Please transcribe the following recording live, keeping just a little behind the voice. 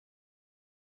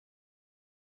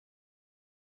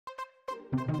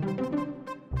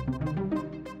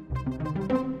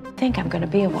think I'm going to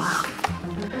be a while.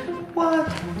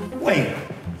 What? Wait,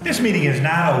 this meeting is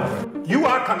not over. You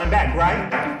are coming back,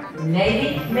 right?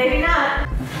 Maybe, maybe not.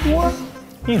 What?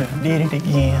 You done did it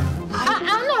again.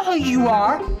 I know who you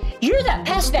are. You're that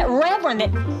pastor, that reverend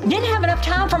that didn't have enough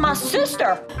time for my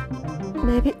sister.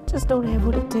 Maybe I just don't have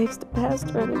what it takes to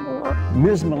pastor anymore.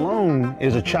 Ms. Malone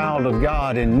is a child of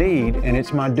God in need, and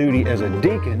it's my duty as a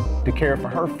deacon to care for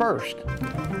her first.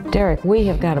 Derek, we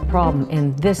have got a problem,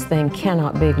 and this thing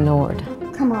cannot be ignored.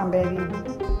 Come on, baby.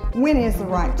 When is the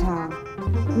right time?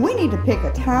 We need to pick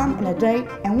a time and a date,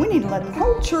 and we need to let the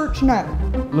whole church know.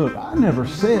 Look, I never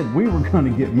said we were going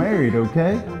to get married,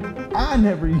 okay? I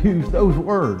never used those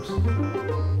words.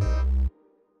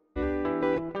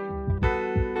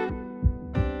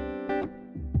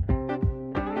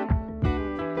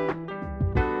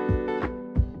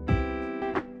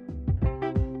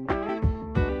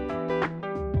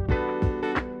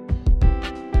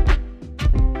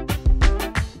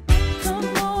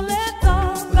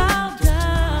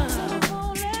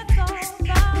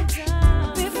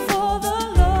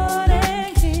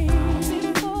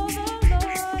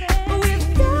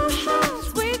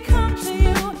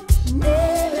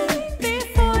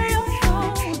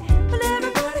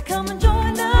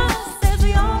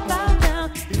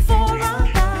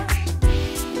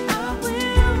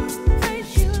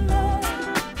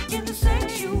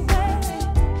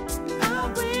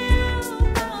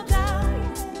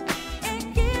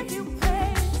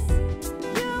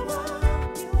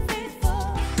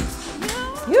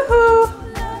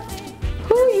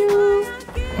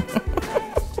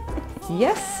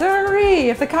 Yes, sirree.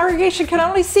 If the congregation can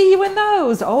only see you in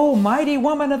those. Oh, mighty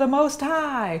woman of the Most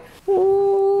High.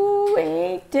 Ooh,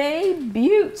 ain't they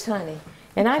beauts, honey.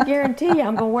 And I guarantee you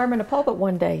I'm going to wear them in the pulpit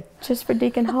one day, just for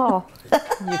Deacon Hall.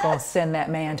 You're going to send that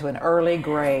man to an early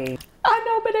grave. I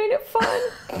know, but ain't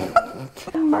it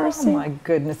fun? Mercy. Oh, my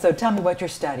goodness. So tell me what you're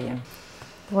studying.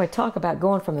 Boy, talk about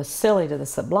going from the silly to the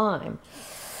sublime.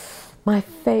 My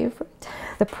favorite,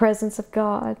 the presence of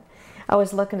God. I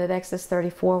was looking at Exodus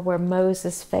 34 where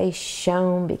Moses' face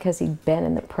shone because he'd been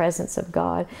in the presence of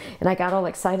God. And I got all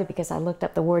excited because I looked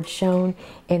up the word shone,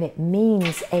 and it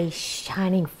means a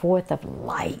shining forth of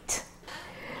light.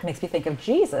 Makes me think of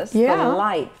Jesus, Yeah. the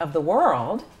light of the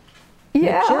world.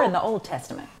 Yeah. But you're in the Old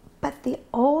Testament. But the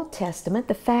Old Testament,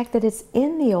 the fact that it's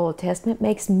in the Old Testament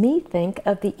makes me think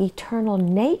of the eternal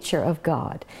nature of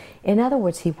God. In other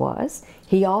words, He was,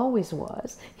 He always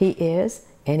was, He is,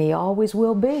 and He always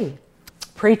will be.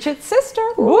 Preach it, sister.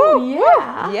 Ooh,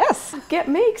 yeah. Woo. Yes. Get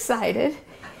me excited.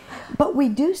 But we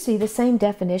do see the same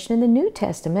definition in the New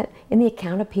Testament in the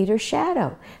account of Peter's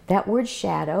shadow. That word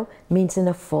shadow means an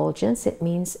effulgence. It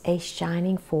means a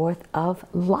shining forth of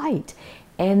light.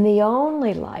 And the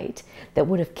only light that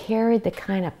would have carried the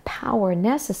kind of power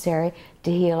necessary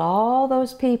to heal all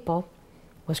those people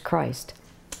was Christ.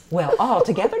 Well, all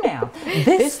together now.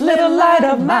 This little light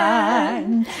of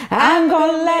mine, I'm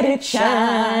gonna let it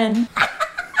shine.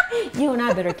 You and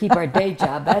I better keep our day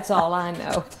job, that's all I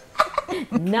know.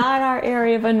 Not our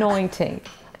area of anointing.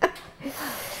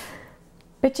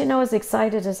 But you know, as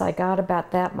excited as I got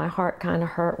about that, my heart kind of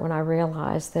hurt when I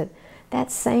realized that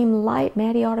that same light,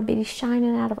 Maddie, ought to be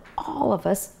shining out of all of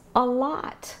us a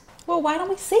lot. Well, why don't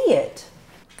we see it?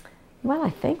 Well, I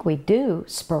think we do,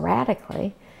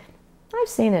 sporadically. I've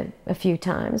seen it a few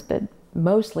times, but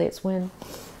mostly it's when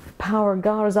the power of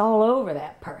God is all over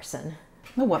that person.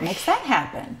 Well, what makes that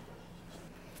happen?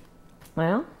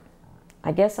 Well,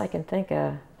 I guess I can think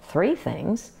of three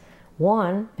things.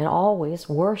 One, and always,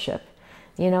 worship.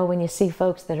 You know, when you see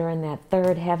folks that are in that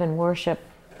third heaven worship,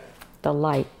 the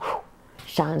light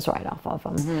shines right off of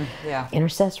them. Mm-hmm. Yeah.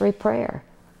 Intercessory prayer.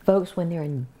 Folks, when they're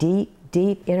in deep,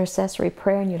 deep intercessory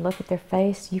prayer and you look at their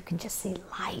face, you can just see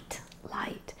light,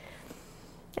 light.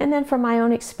 And then from my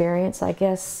own experience, I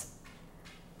guess,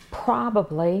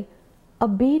 probably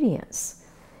obedience.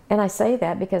 And I say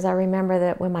that because I remember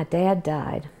that when my dad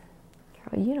died,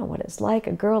 you know what it's like,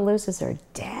 a girl loses her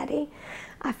daddy.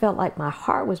 I felt like my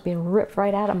heart was being ripped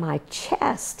right out of my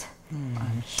chest.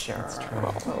 I'm sure. That's true.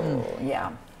 Oh,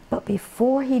 yeah. But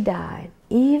before he died,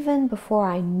 even before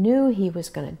I knew he was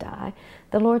going to die,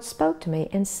 the Lord spoke to me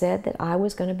and said that I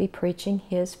was going to be preaching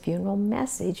his funeral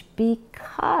message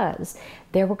because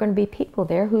there were going to be people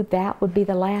there who that would be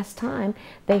the last time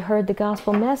they heard the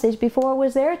gospel message before it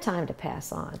was their time to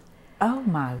pass on. Oh,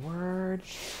 my word.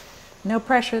 No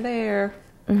pressure there.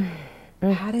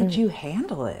 How did you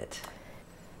handle it?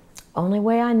 Only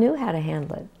way I knew how to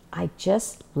handle it. I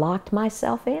just locked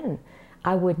myself in.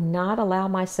 I would not allow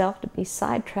myself to be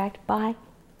sidetracked by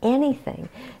anything.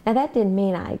 Now that didn't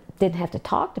mean I didn't have to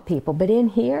talk to people, but in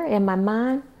here, in my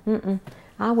mind,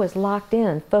 I was locked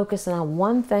in, focusing on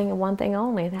one thing and one thing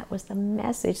only. That was the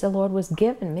message the Lord was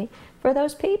giving me for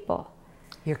those people.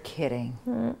 You're kidding.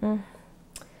 Mm-mm.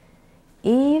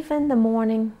 Even the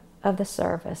morning of the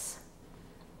service,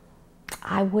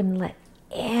 I wouldn't let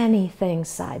anything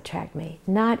sidetrack me.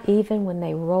 Not even when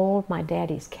they rolled my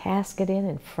daddy's casket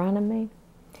in front of me.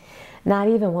 Not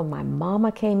even when my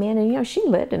mama came in. And you know, she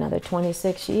lived another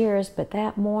 26 years, but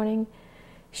that morning,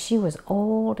 she was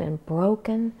old and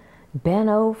broken, bent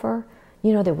over.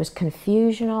 You know, there was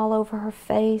confusion all over her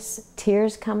face,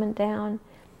 tears coming down.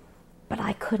 But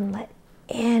I couldn't let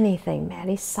anything,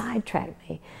 Maddie, sidetrack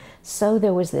me. So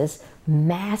there was this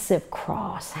massive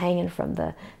cross hanging from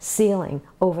the ceiling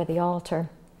over the altar.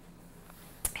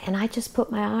 And I just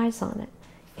put my eyes on it.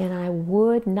 And I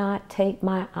would not take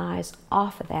my eyes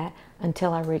off of that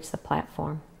until I reached the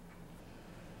platform.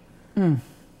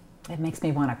 It makes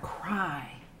me want to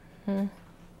cry. It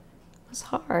was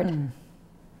hard.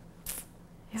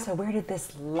 Yep. So where did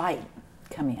this light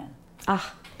come in?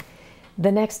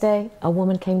 The next day, a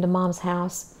woman came to Mom's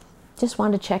house, just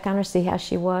wanted to check on her, see how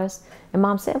she was. And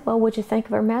Mom said, well, what'd you think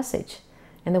of her message?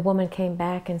 And the woman came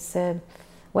back and said,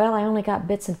 well, I only got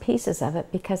bits and pieces of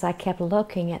it because I kept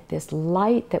looking at this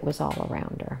light that was all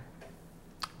around her.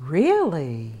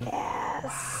 Really? Yes.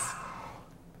 Wow.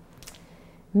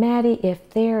 Maddie, if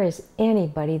there is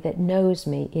anybody that knows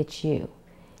me, it's you.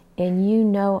 And you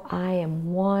know I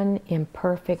am one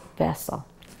imperfect vessel.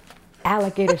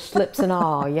 Alligator slips and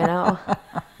all, you know.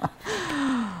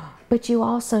 But you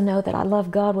also know that I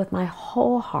love God with my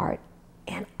whole heart,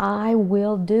 and I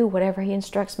will do whatever He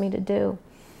instructs me to do.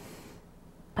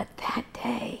 But that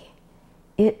day,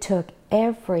 it took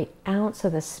every ounce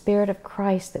of the Spirit of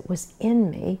Christ that was in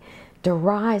me to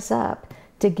rise up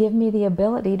to give me the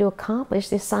ability to accomplish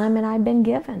the assignment I'd been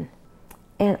given.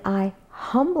 And I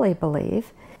humbly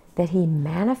believe that He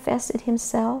manifested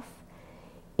Himself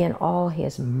in all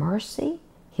His mercy,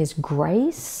 His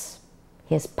grace,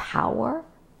 His power,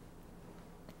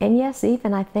 and yes,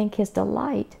 even I think His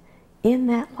delight in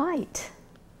that light.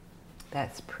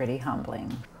 That's pretty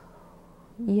humbling.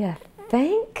 You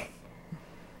think?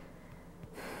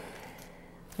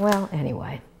 Well,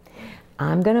 anyway,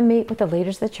 I'm going to meet with the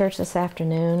leaders of the church this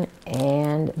afternoon,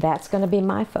 and that's going to be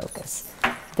my focus.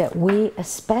 That we,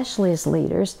 especially as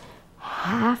leaders,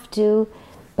 have to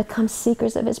become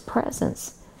seekers of His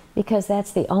presence, because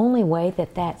that's the only way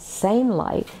that that same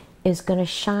light is going to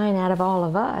shine out of all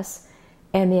of us,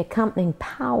 and the accompanying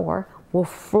power will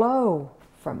flow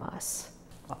from us.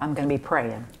 Well, I'm going to be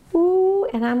praying. Ooh,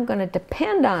 and I'm going to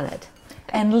depend on it.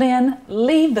 And Lynn,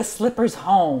 leave the slippers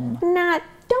home.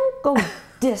 Don't go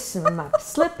dissing my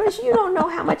slippers. You don't know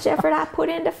how much effort I put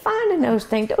into finding those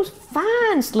things. Those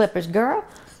fine slippers, girl.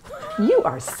 You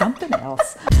are something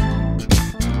else.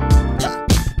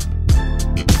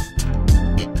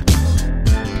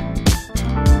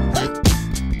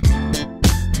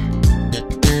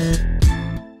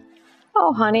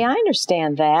 Oh, honey, I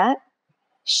understand that.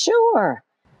 Sure.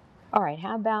 All right,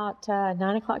 how about 9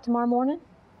 o'clock tomorrow morning?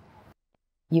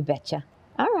 You betcha.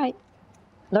 All right.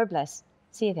 Lord bless.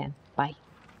 See you then. Bye.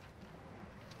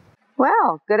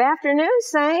 Well, good afternoon,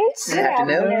 Saints. Good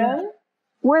afternoon.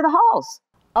 Where are the Halls?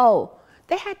 Oh,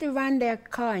 they had to run their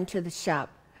car into the shop,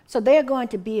 so they're going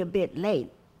to be a bit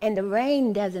late. And the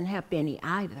rain doesn't help any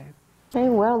either. Hey,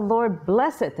 well, Lord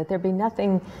bless it that there be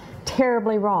nothing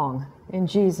terribly wrong. In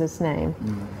Jesus' name.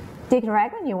 Deacon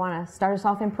Ragland, you want to start us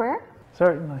off in prayer?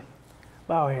 Certainly.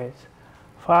 Bow heads.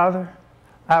 Father,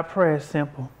 our prayer is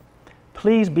simple.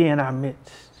 Please be in our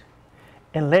midst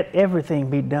and let everything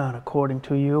be done according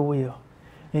to your will.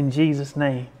 In Jesus'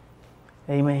 name,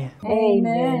 amen.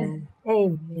 Amen.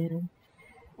 Amen.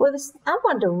 Well, I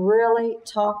wanted to really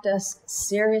talk to us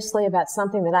seriously about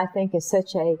something that I think is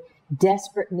such a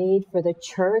desperate need for the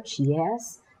church,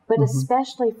 yes, but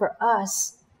especially for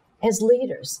us as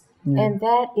leaders. And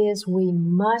that is, we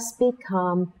must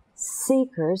become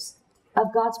seekers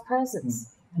of God's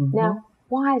presence. Now,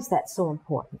 why is that so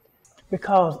important?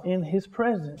 Because in His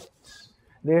presence,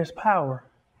 there's power.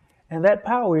 And that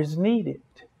power is needed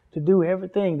to do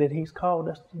everything that He's called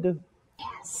us to do.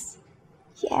 Yes.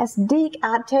 Yes, Deke,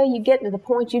 I tell you, getting to the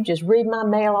point, you just read my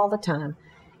mail all the time.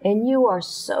 And you are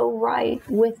so right.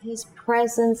 With His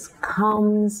presence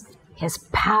comes His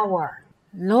power.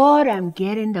 Lord, I'm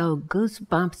getting those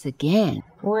goosebumps again.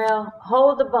 Well,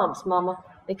 hold the bumps, Mama,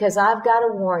 because I've got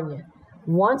to warn you.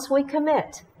 Once we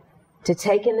commit to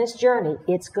taking this journey,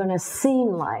 it's going to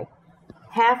seem like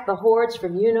half the hordes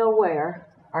from you-know-where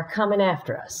are coming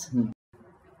after us. You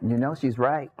know, she's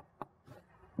right.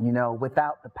 You know,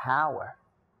 without the power,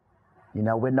 you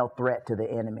know, we're no threat to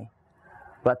the enemy.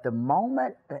 But the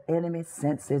moment the enemy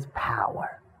senses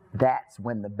power, that's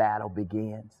when the battle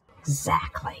begins.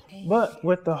 Exactly. But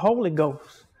with the Holy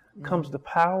Ghost comes the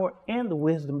power and the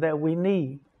wisdom that we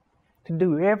need to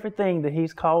do everything that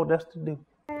He's called us to do.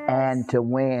 And to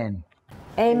win.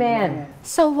 Amen.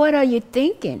 So what are you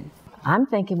thinking? I'm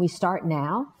thinking we start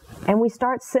now and we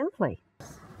start simply.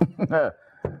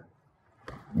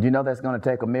 You know that's going to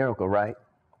take a miracle, right?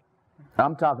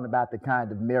 I'm talking about the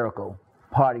kind of miracle,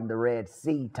 parting the Red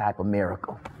Sea type of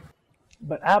miracle.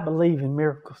 But I believe in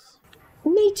miracles.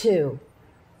 Me too.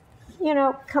 You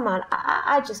know, come on,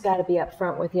 I just got to be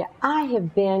upfront with you. I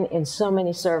have been in so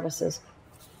many services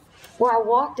where I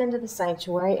walked into the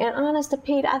sanctuary, and honest to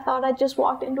Pete, I thought I just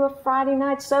walked into a Friday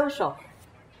night social.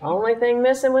 Only thing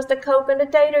missing was the Coke and the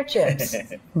tater chips.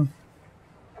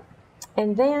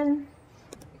 And then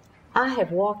I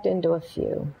have walked into a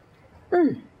few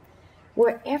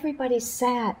where everybody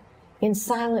sat in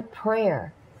silent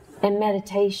prayer and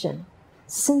meditation,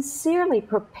 sincerely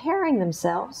preparing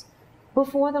themselves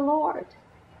before the Lord.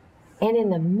 And in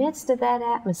the midst of that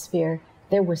atmosphere,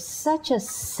 there was such a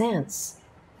sense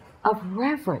of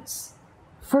reverence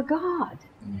for God.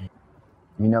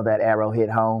 You know that arrow hit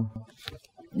home?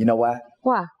 You know why?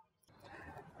 Why?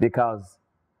 Because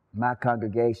my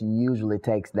congregation usually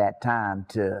takes that time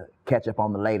to catch up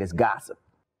on the latest gossip.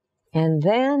 And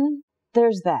then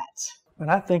there's that. But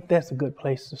I think that's a good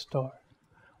place to start.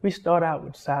 We start out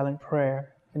with silent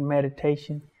prayer and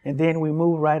meditation, and then we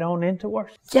move right on into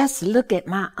worship. Just look at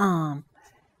my arm.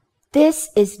 This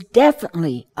is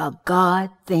definitely a God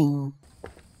thing.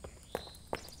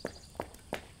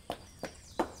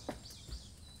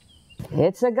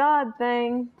 It's a God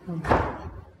thing.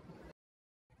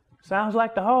 Sounds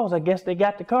like the Halls. I guess they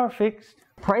got the car fixed.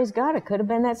 Praise God, it could have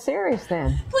been that serious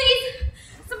then. Please